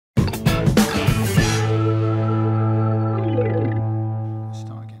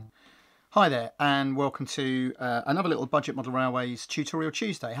Hi there and welcome to another little Budget Model Railways Tutorial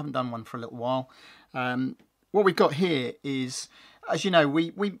Tuesday. I haven't done one for a little while. What we've got here is, as you know,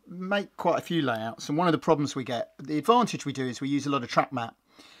 we make quite a few layouts, and one of the problems we get, the advantage we do is we use a lot of track map,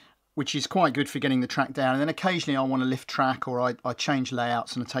 which is quite good for getting the track down, and then occasionally I want to lift track or I change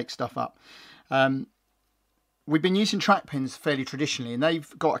layouts and I take stuff up. We've been using track pins fairly traditionally, and they've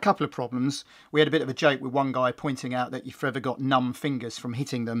got a couple of problems. We had a bit of a joke with one guy pointing out that you've forever got numb fingers from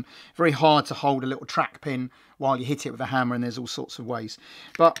hitting them. Very hard to hold a little track pin while you hit it with a hammer, and there's all sorts of ways.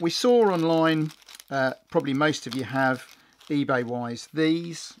 But we saw online, probably most of you have, eBay wise,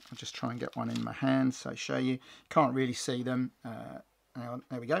 these. I'll just try and get one in my hand so I show you. Can't really see them. Hang on,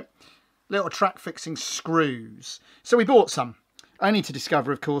 there we go. Little track fixing screws. So we bought some, only to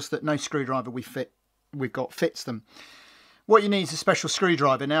discover, of course, that no screwdriver we've got fits them. What you need is a special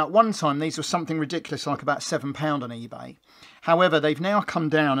screwdriver. Now, at one time these were something ridiculous like about £7 on eBay. However, they've now come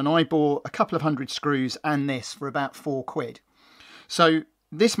down, and I bought a couple of hundred screws and this for about £4. So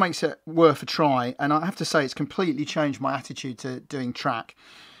this makes it worth a try, and I have to say it's completely changed my attitude to doing track.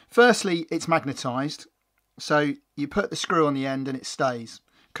 Firstly, it's magnetised, so you put the screw on the end and it stays.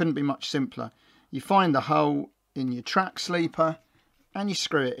 Couldn't be much simpler. You find the hole in your track sleeper and you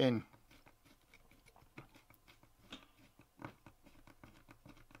screw it in.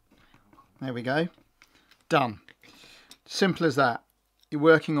 There we go, done. Simple as that. You're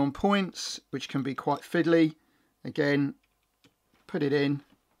working on points, which can be quite fiddly. Again, put it in,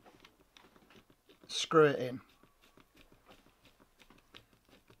 screw it in.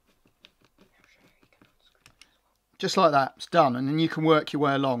 Just like that, it's done, and then you can work your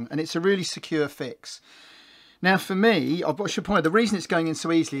way along, and it's a really secure fix. Now for me, I should point out, the reason it's going in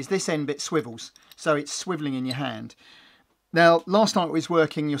so easily is this end bit swivels, so it's swivelling in your hand. Now, last night I was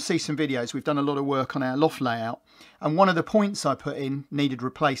working, you'll see some videos, we've done a lot of work on our loft layout, and one of the points I put in needed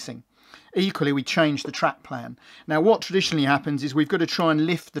replacing. Equally, we changed the track plan. Now, what traditionally happens is we've got to try and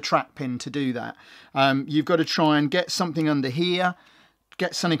lift the track pin to do that. You've got to try and get something under here,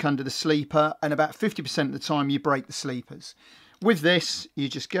 get something under the sleeper, and about 50% of the time you break the sleepers. With this, you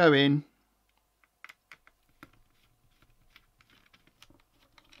just go in,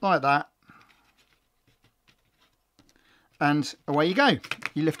 like that, and away you go.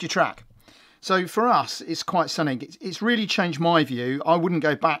 You lift your track. So for us, it's quite stunning. It's really changed my view. I wouldn't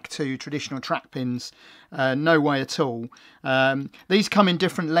go back to traditional track pins, no way at all. These come in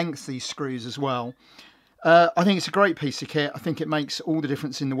different lengths, these screws as well. I think it's a great piece of kit. I think it makes all the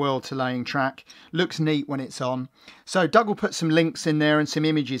difference in the world to laying track. Looks neat when it's on. So Doug will put some links in there and some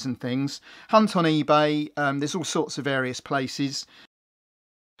images and things. Hunt on eBay. There's all sorts of various places.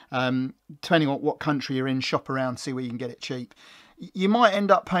 Depending on what country you're in, shop around, see where you can get it cheap. You might end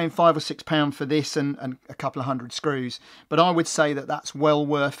up paying £5 or £6 for this and a couple of hundred screws, but I would say that that's well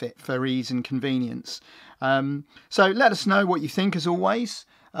worth it for ease and convenience. So let us know what you think, as always.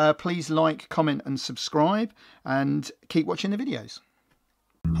 Please like, comment and subscribe, and keep watching the videos.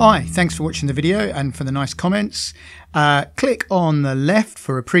 Hi, thanks for watching the video and for the nice comments. Click on the left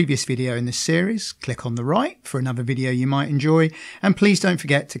for a previous video in this series, click on the right for another video you might enjoy, and please don't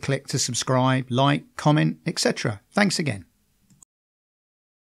forget to click to subscribe, like, comment, etc. Thanks again.